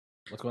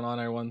What's going on,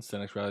 everyone?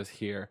 SiNxRealize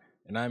here,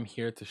 and I'm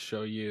here to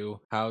show you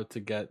how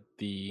to get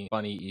the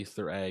funny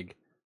Easter egg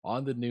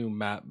on the new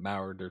map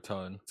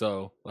Toten.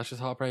 So let's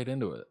just hop right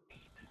into it.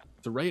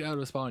 So right out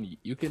of spawn,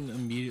 you can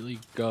immediately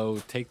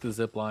go take the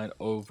zip line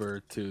over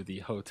to the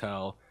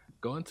hotel,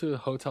 go into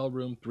hotel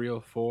room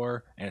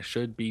 304, and it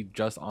should be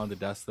just on the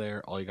desk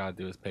there. All you gotta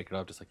do is pick it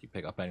up just like you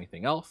pick up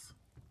anything else.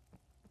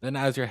 Then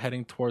as you're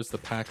heading towards the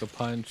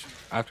pack-a-punch,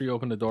 after you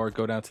open the door,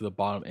 go down to the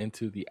bottom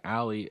into the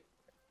alley.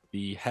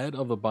 The head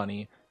of the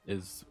bunny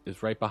is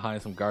right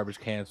behind some garbage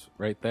cans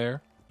right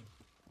there.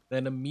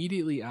 Then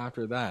immediately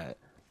after that,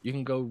 you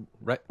can go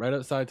right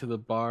outside to the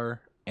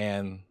bar,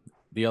 and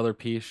the other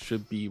piece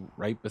should be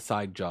right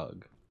beside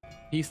Jug.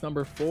 Piece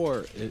number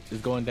 4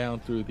 is going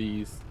down through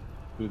the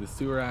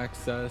sewer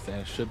access,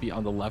 and it should be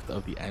on the left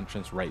of the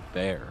entrance right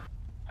there.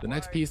 The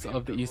next piece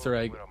of the Easter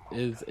egg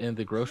is in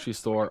the grocery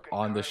store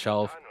on the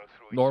shelf.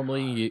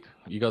 Normally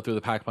you go through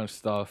the pack punch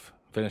stuff,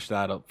 finish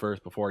that up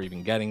first before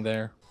even getting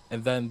there.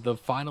 And then the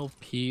final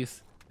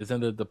piece is in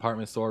the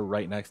department store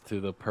right next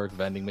to the perk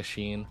vending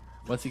machine.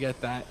 Once you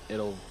get that,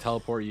 it'll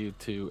teleport you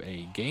to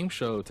a game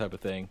show type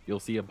of thing.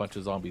 You'll see a bunch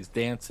of zombies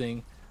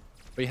dancing,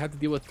 but you have to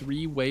deal with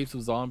 3 waves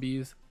of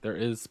zombies. There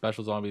is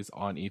special zombies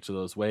on each of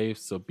those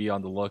waves, so be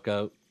on the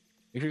lookout.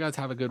 Make sure you guys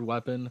have a good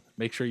weapon.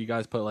 Make sure you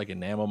guys put like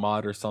an ammo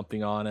mod or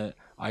something on it.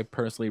 I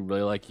personally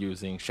really like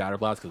using Shatter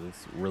Blast because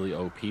it's really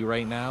OP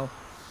right now.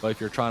 But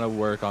if you're trying to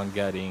work on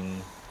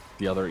getting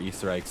the other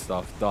Easter egg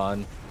stuff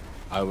done,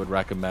 I would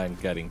recommend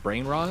getting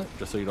Brain Rot,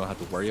 just so you don't have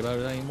to worry about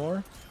it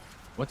anymore.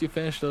 Once you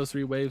finish those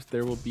 3 waves,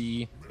 there will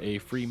be a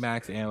free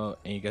max ammo,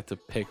 and you get to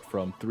pick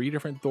from 3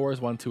 different doors,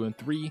 1, 2, and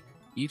 3.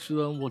 Each of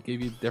them will give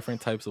you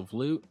different types of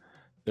loot.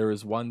 There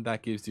is one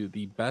that gives you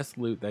the best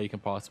loot that you can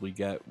possibly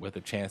get, with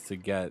a chance to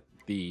get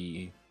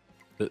the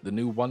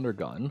new Wonder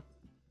Gun,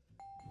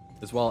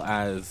 as well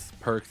as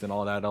perks and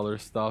all that other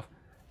stuff.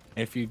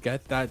 And if you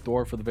get that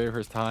door for the very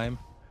first time,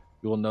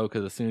 you will know,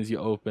 because as soon as you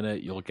open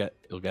it, you'll get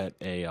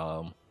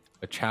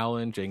a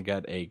challenge and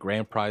get a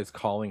grand prize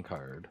calling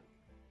card.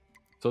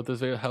 So if this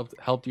video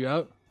helped you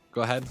out,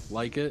 go ahead,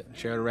 like it,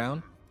 share it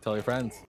around, tell your friends.